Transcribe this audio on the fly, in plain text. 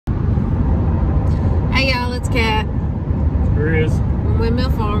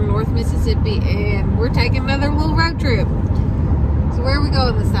Windmill Farm, North Mississippi, and we're taking another little road trip. So where are we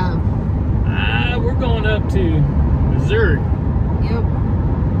going this time? We're going up to Missouri. Yep.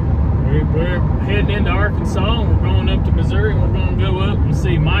 We're heading into Arkansas, and we're going up to Missouri, and we're going to go up and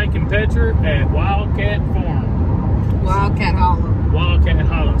see Mike and Petra at Wildcat Farm. Wildcat Hollow. Wildcat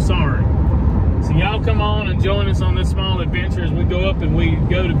Hollow, sorry. So y'all come on and join us on this small adventure as we go up and we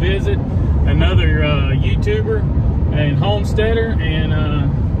go to visit another YouTuber and homesteader,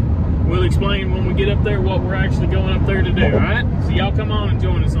 and we'll explain when we get up there what we're actually going up there to do, alright? So y'all come on and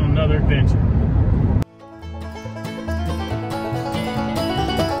join us on another adventure.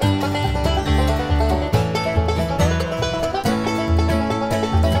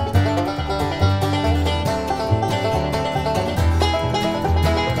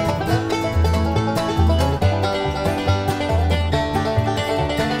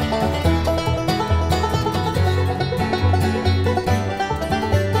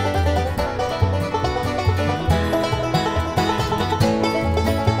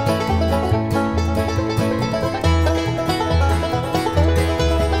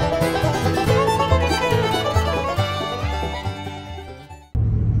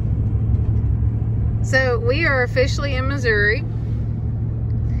 So we are officially in Missouri,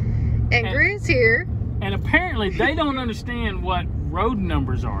 and Grizz here. And apparently they don't understand what road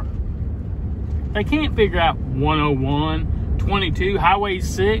numbers are. They can't figure out 101, 22, Highway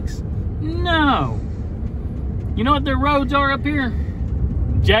 6. No. You know what their roads are up here?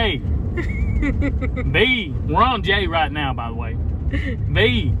 J. B. We're on J right now, by the way.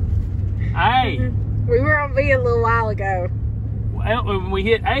 B. A. We were on B a little while ago. Well, we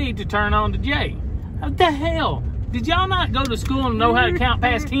hit A to turn on to J. What the hell? Did y'all not go to school and know how to count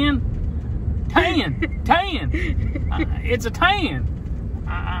past 10? 10. 10. It's a 10.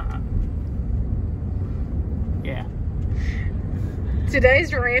 Yeah.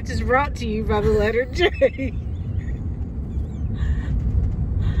 Today's rant is brought to you by the letter J.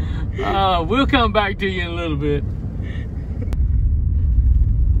 We'll come back to you in a little bit.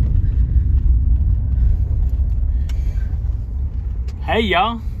 Hey,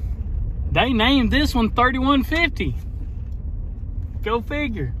 y'all. They named this one 3150. Go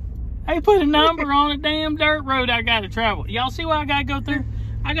figure. They put a number on a damn dirt road I gotta travel. Y'all see what I gotta go through?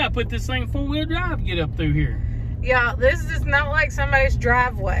 I gotta put this thing 4-wheel drive to get up through here. Yeah, this is not like somebody's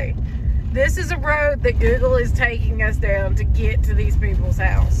driveway. This is a road that Google is taking us down to get to these people's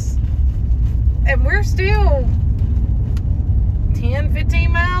house. And we're still 10,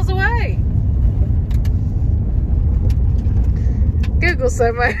 15 miles away. Google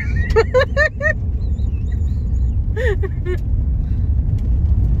so much.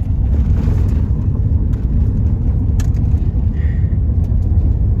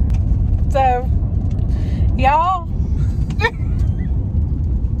 So, y'all,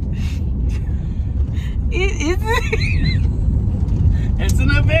 it's an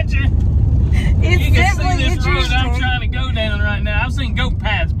adventure. It's you can definitely see this road interesting. I'm trying to go down right now. I've seen goat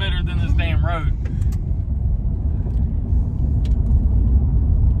paths better than this damn road.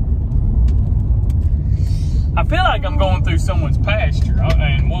 I feel like I'm going through someone's pasture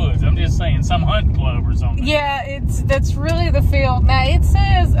and woods. I'm just saying, some hunting club or something. Yeah, that's really the field. Now it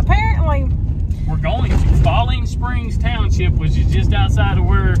says apparently we're going to Falling Springs Township, which is just outside of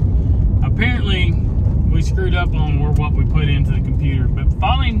where apparently we screwed up on what we put into the computer. But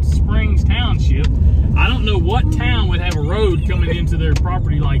Falling Springs Township, I don't know what town would have a road coming into their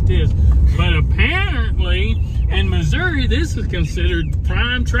property like this, but apparently in Missouri this is considered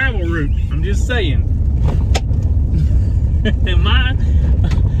prime travel route. I'm just saying. And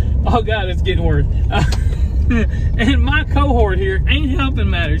oh God, it's getting worse. And my cohort here ain't helping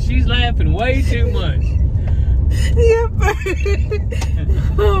matters. She's laughing way too much. Yep.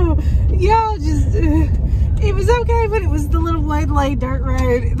 Oh, y'all just, it was okay, but it was the little laid dirt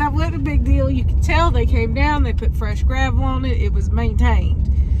road. That wasn't a big deal. You could tell they came down, they put fresh gravel on it. It was maintained.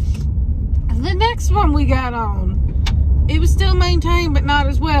 The next one we got on, it was still maintained, but not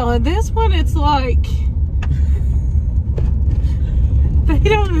as well. And this one, it's like, they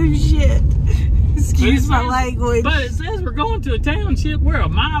don't do shit. Excuse my language. But it says we're going to a township. We're a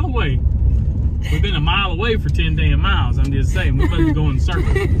mile away. We've been a mile away for 10 damn miles. I'm just saying, we better go in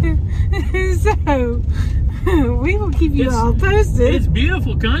circles. So, we will keep you all posted. It's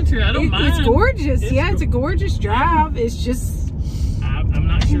beautiful country. I don't mind. It's gorgeous. It's a gorgeous drive. It's just... I'm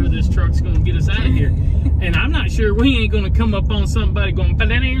not sure this truck's going to get us out of here. And I'm not sure we ain't going to come up on somebody going...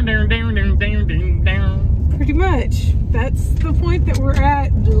 Pretty much. That's the point that we're at.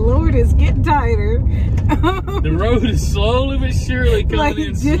 The Lord is getting tighter. The road is slowly but surely coming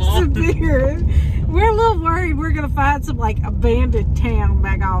in small. Disappearing. We're a little worried we're going to find some like abandoned town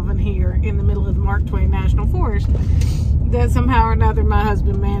back off in here in the middle of the Mark Twain National Forest that somehow or another my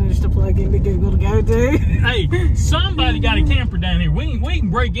husband managed to plug into Google to go to. Hey, somebody got a camper down here. We can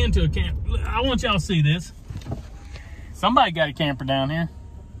break into a camp. I want y'all to see this. Somebody got a camper down here.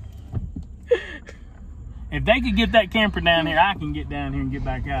 If they could get that camper down here, I can get down here and get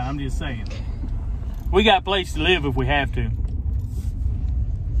back out. I'm just saying. We got a place to live if we have to.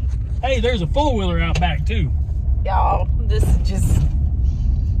 Hey, there's a four-wheeler out back too. Y'all, this is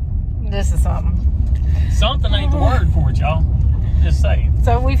something. Something ain't the word for it, y'all. Just saying.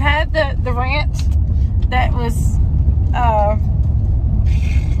 So we've had the rant that was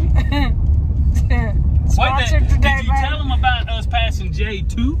sponsored today. Did you tell them about us passing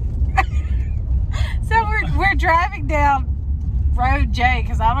J2? So we're driving down Road J,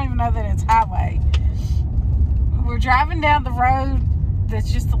 because I don't even know that it's highway. We're driving down the road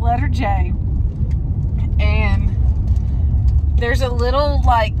that's just the letter J, and there's a little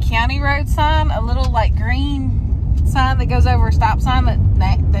like county road sign, a little like green sign that goes over a stop sign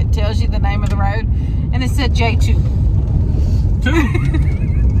that tells you the name of the road, and it said J2.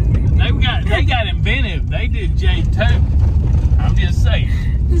 They got inventive. They did J2. I'm just saying.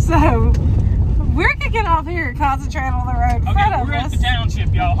 So we're gonna get off here and concentrate on the road in front of us. We're at the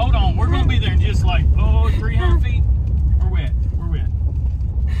township, y'all. Hold on. We're gonna be there in just like 300 feet. We're wet.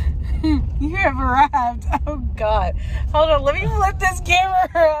 You have arrived. Oh God. Hold on, let me flip this camera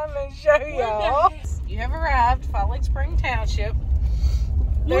around and show y'all. You have arrived, Falling Spring Township.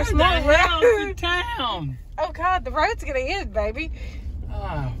 There's more road. Town. Oh God, the road's gonna end, baby.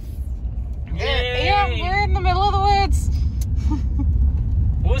 Oh. Yeah, we're in the middle of the woods.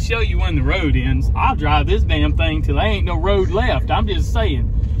 We'll show you when the road ends. I'll drive this damn thing till there ain't no road left. I'm just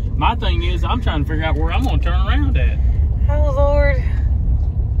saying. My thing is, I'm trying to figure out where I'm gonna turn around at. Oh Lord.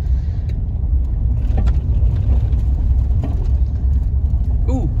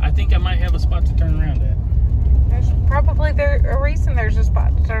 Ooh, I think I might have a spot to turn around at. There's probably a reason there's a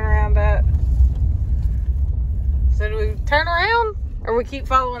spot to turn around at. So do we turn around or we keep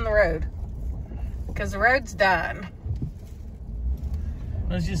following the road? Because the road's done.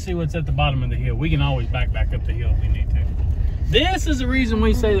 Let's just see what's at the bottom of the hill. We can always back up the hill if we need to. This is the reason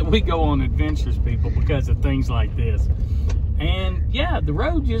we say that we go on adventures, people, because of things like this. And yeah, the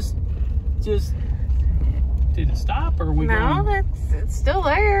road just did it stop, or are we going? No, it's still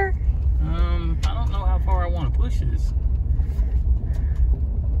there. I don't know how far I want to push this.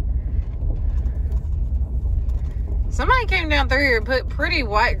 Somebody came down through here and put pretty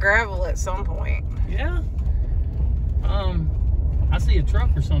white gravel at some point. Yeah. I see a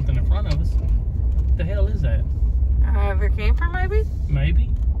truck or something in front of us. What the hell is that? Their camper, maybe? Maybe.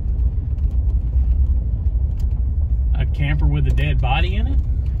 A camper with a dead body in it?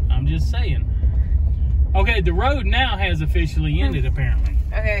 I'm just saying. Okay, the road now has officially ended, apparently.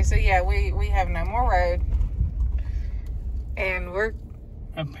 Okay, so yeah, we have no more road. And we're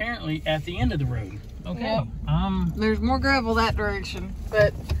apparently at the end of the road. Okay. Yep. There's more gravel that direction,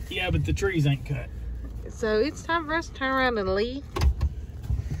 but yeah, but the trees ain't cut. So it's time for us to turn around and leave.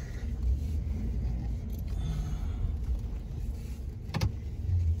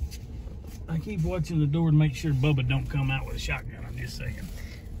 I keep watching the door to make sure Bubba don't come out with a shotgun. I'm just saying.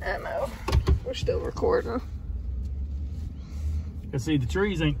 I know. We're still recording. Cause see, the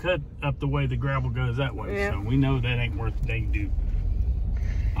trees ain't cut up the way the gravel goes that way. Yeah. So we know that ain't worth a dang do.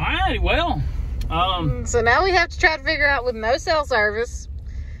 Alrighty, well. So now we have to try to figure out, with no cell service,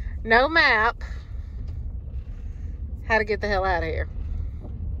 no map, how to get the hell out of here.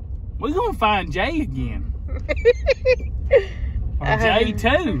 We're gonna find Jay again. Or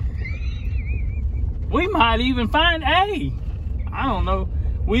J2. We might even find A. I don't know.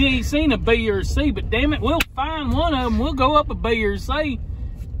 We ain't seen a B or a C, but damn it, we'll find one of them. We'll go up a B or a C.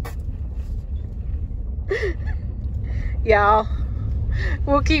 Y'all,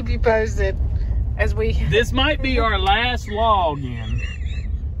 we'll keep you posted as we... This might be our last log in.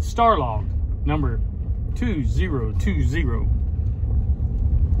 Star log number 2020.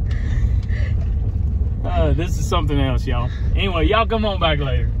 This is something else, y'all. Anyway, y'all come on back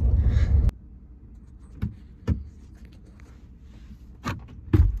later.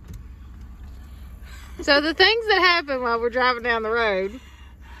 So the things that happen while we're driving down the road.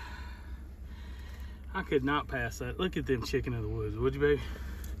 I could not pass that. Look at them chicken in the woods, would you, baby?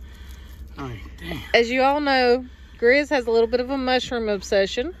 I mean, damn. As you all know, Grizz has a little bit of a mushroom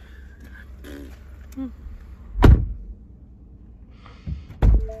obsession.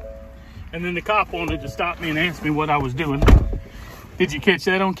 And then the cop wanted to stop me and ask me what I was doing. Did you catch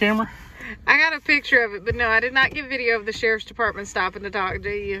that on camera? I got a picture of it, but no, I did not get video of the sheriff's department stopping to talk to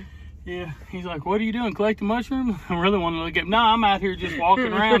you. Yeah, he's like, what are you doing, collecting mushrooms? I really want to look at him. No, I'm out here just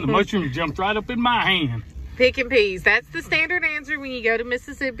walking around. The mushrooms jumped right up in my hand. Picking peas. That's the standard answer when you go to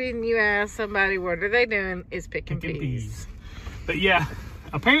Mississippi and you ask somebody what are they doing, is picking peas. But yeah,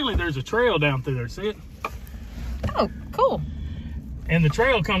 apparently there's a trail down through there, see it? Oh, cool. And the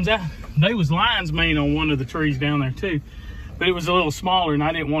trail comes out. There was lion's mane on one of the trees down there too, but it was a little smaller and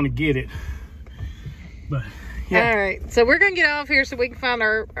I didn't want to get it. But yeah. All right, so we're gonna get off here so we can find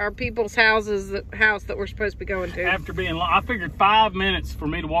our people's house that we're supposed to be going to. After being lost, I figured 5 minutes for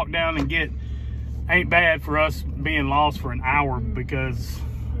me to walk down and get ain't bad for us being lost for an hour because,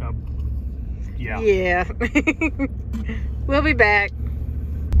 yeah. Yeah. We'll be back.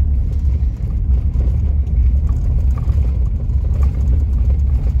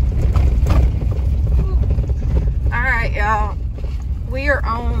 All right, y'all. We are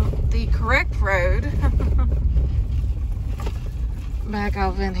on the correct road. Back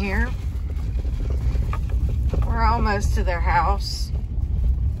off in here. We're almost to their house.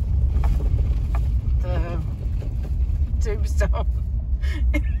 The tombstone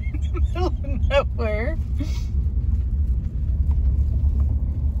in the middle of nowhere.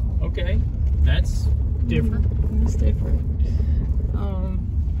 Okay, that's different. It's different.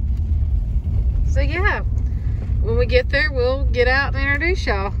 So yeah, when we get there, we'll get out and introduce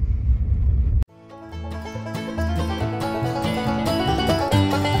y'all.